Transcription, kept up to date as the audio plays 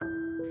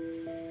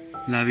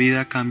La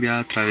vida cambia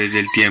a través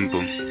del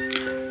tiempo.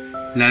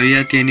 La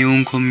vida tiene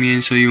un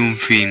comienzo y un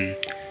fin.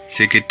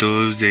 Sé que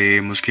todos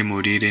debemos que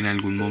morir en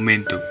algún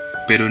momento,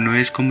 pero no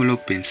es como lo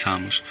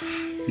pensamos.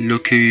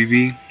 Lo que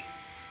viví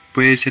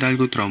puede ser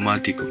algo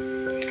traumático,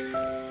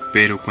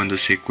 pero cuando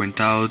se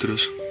cuenta a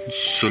otros,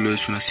 solo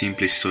es una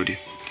simple historia.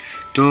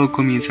 Todo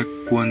comienza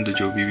cuando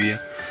yo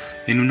vivía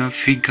en una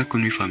finca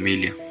con mi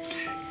familia,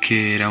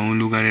 que era un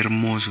lugar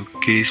hermoso,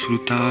 que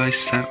disfrutaba de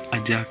estar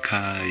allá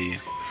cada día,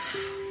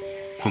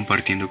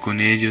 compartiendo con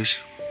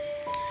ellos,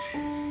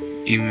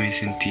 y me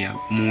sentía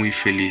muy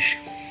feliz,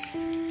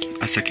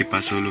 hasta que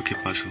pasó lo que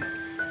pasó.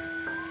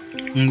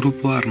 Un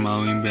grupo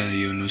armado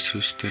invadió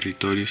nuestros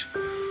territorios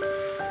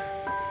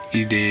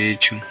y de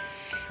hecho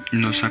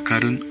nos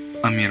sacaron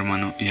a mi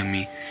hermano y a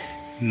mí.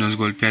 Nos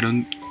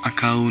golpearon a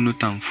cada uno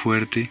tan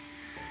fuerte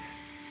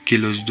que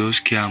los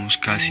dos quedamos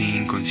casi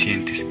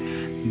inconscientes.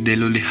 De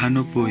lo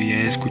lejano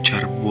podía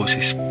escuchar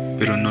voces,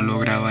 pero no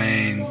lograba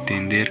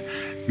entender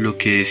lo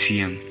que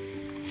decían.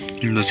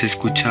 Los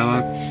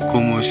escuchaba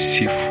como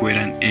si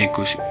fueran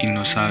ecos y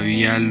no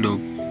sabía lo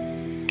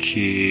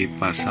que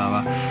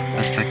pasaba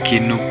hasta que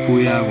no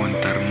pude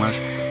aguantar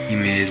más y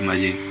me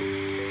desmayé.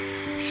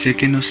 Sé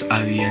que nos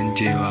habían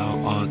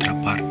llevado a otra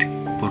parte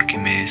porque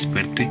me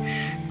desperté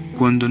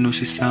cuando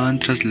nos estaban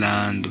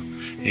trasladando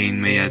e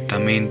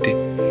inmediatamente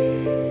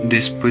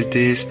después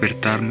de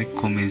despertarme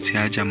comencé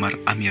a llamar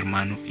a mi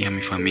hermano y a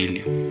mi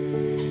familia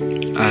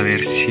a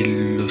ver si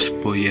los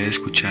podía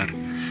escuchar,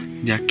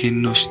 ya que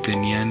nos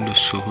tenían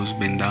los ojos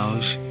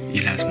vendados y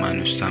las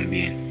manos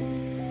también.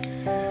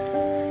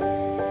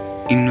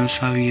 Y no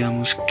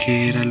sabíamos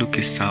qué era lo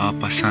que estaba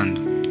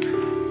pasando.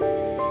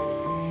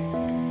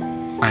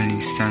 Al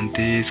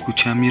instante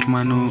escuché a mi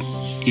hermano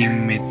y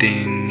me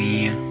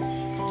tenía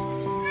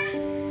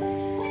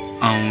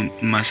aún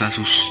más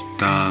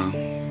asustado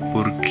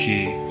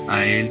porque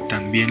a él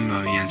también lo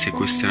habían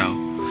secuestrado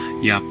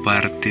y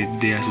aparte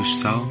de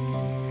asustado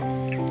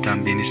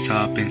también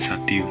estaba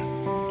pensativo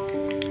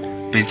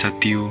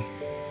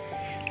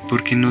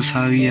porque no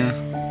sabía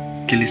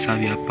qué les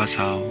había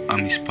pasado a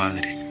mis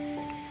padres.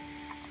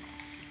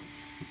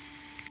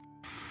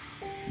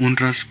 Un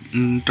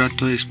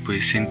rato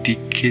después sentí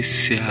que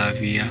se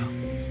había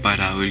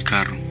parado el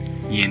carro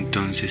y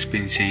entonces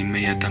pensé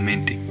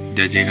inmediatamente,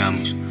 ya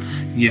llegamos,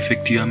 y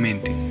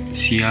efectivamente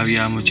sí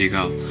habíamos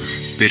llegado,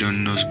 pero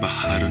nos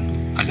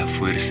bajaron a la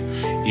fuerza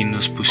y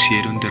nos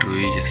pusieron de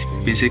rodillas.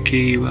 Pensé que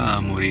iba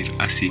a morir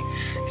así,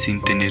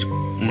 sin tener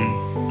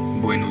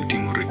un buen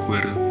último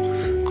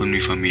recuerdo con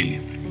mi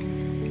familia.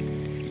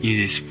 Y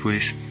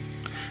después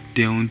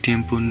de un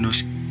tiempo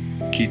nos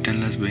quitan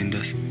las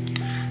vendas.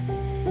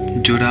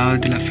 Lloraba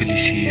de la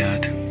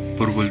felicidad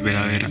por volver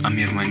a ver a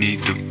mi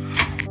hermanito,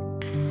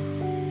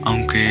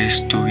 aunque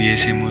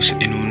estuviésemos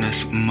en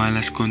unas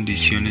malas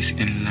condiciones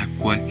en la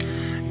cual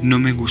no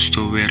me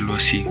gustó verlo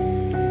así,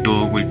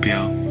 todo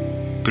golpeado,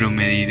 pero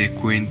me di de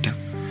cuenta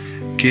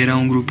que era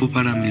un grupo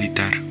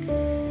paramilitar,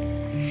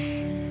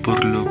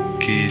 por lo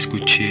que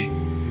escuché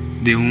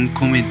de un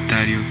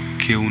comentario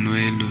que uno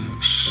de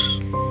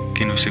los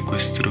que nos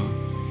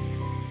secuestró.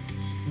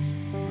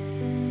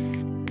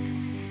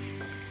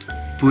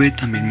 Pude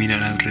también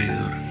mirar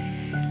alrededor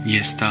y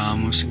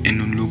estábamos en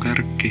un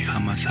lugar que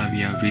jamás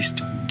había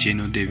visto,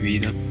 lleno de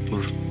vida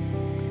por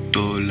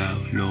todo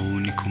lado. Lo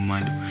único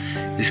malo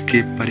es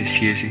que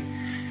pareciese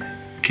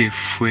que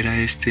fuera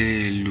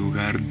este el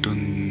lugar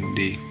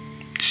donde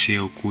se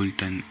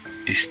ocultan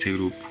este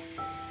grupo.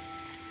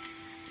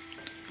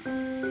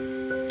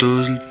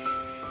 Todos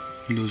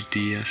los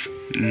días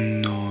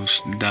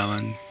nos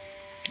daban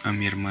a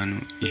mi hermano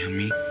y a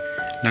mí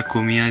la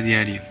comida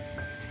diaria.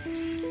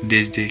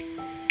 Desde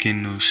que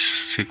nos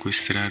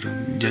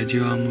secuestraron ya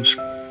llevamos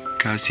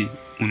casi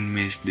un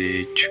mes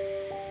de hecho.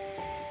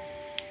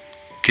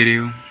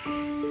 Creo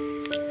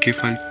que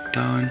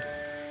faltaban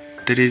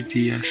 3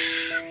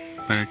 días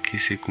para que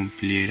se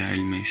cumpliera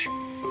el mes.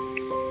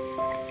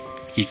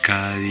 Y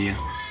cada día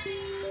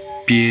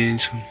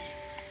pienso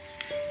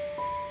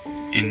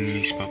en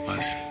mis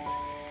papás.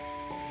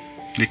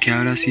 ¿De qué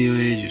habrá sido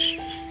de ellos?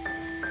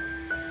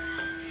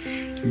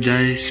 Ya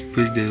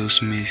después de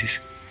 2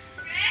 meses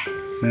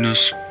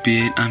nos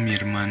piden a mi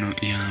hermano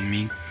y a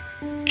mí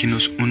que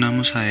nos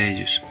unamos a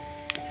ellos,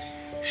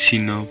 si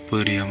no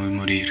podríamos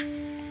morir.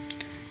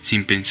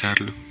 Sin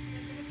pensarlo,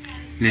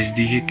 les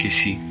dije que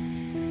sí,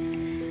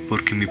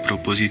 porque mi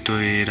propósito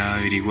era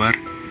averiguar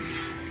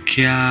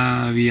qué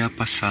había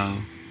pasado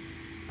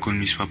con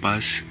mis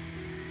papás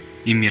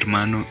y mi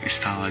hermano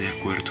estaba de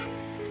acuerdo.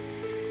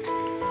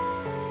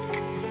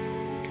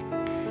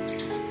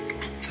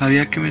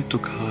 Sabía que me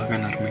tocaba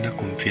ganarme la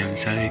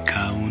confianza de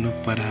cada uno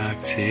para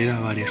acceder a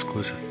varias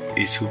cosas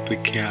y supe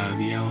que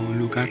había un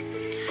lugar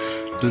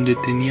donde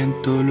tenían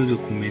todos los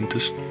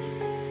documentos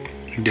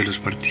de los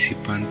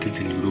participantes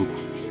del grupo,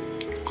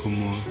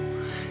 como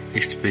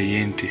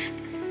expedientes,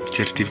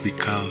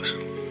 certificados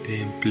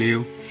de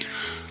empleo.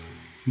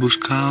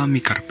 Buscaba mi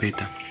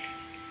carpeta,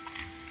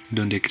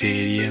 donde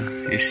creería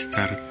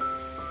estar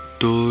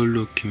todo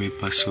lo que me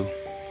pasó.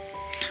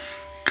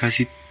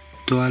 Casi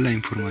Toda la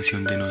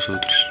información de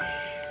nosotros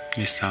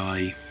estaba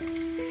ahí.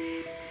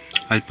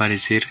 Al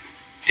parecer,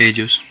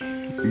 ellos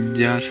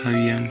ya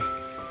sabían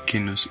que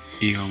nos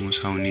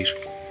íbamos a unir.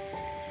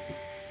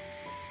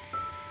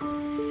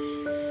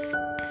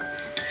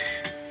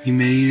 Y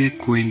me di de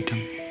cuenta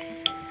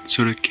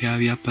sobre qué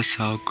había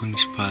pasado con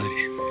mis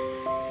padres,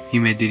 y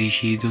me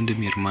dirigí donde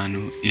mi hermano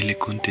y le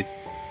conté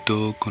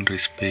todo con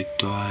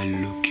respecto a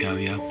lo que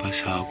había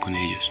pasado con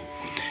ellos,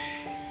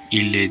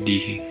 y le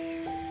dije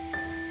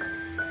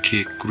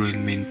que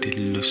cruelmente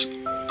los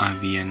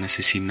habían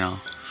asesinado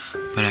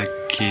para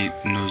que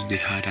nos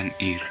dejaran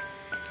ir.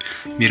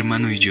 Mi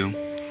hermano y yo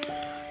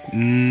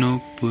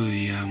no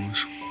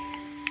podíamos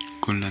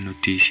con la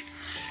noticia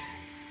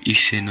y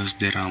se nos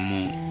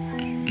derramó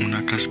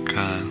una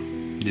cascada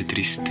de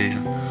tristeza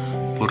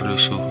por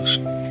los ojos.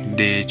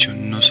 De hecho,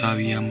 no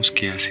sabíamos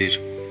qué hacer.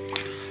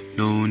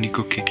 Lo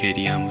único que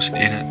queríamos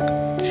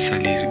era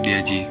salir de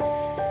allí.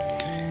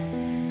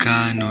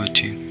 Cada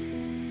noche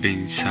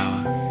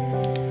pensaba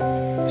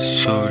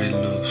sobre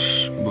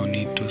los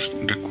bonitos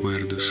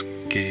recuerdos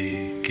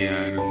que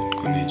quedaron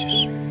con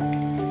ellos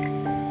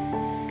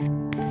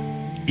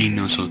y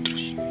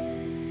nosotros.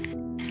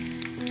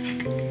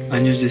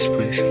 Años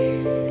después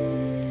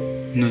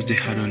nos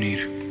dejaron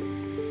ir.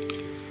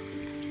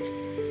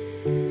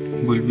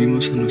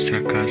 Volvimos a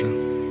nuestra casa,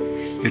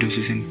 pero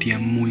se sentía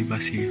muy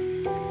vacía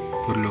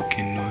por lo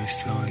que no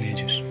estaban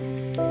ellos.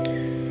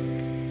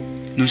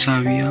 Nos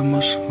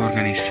habíamos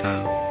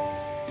organizado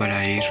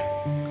para ir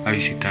a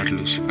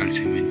visitarlos al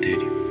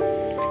cementerio.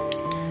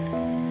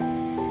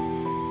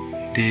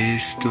 De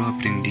esto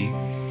aprendí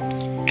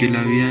que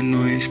la vida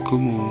no es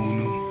como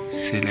uno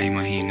se la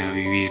imagina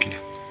vivirla,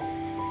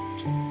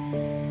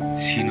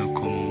 sino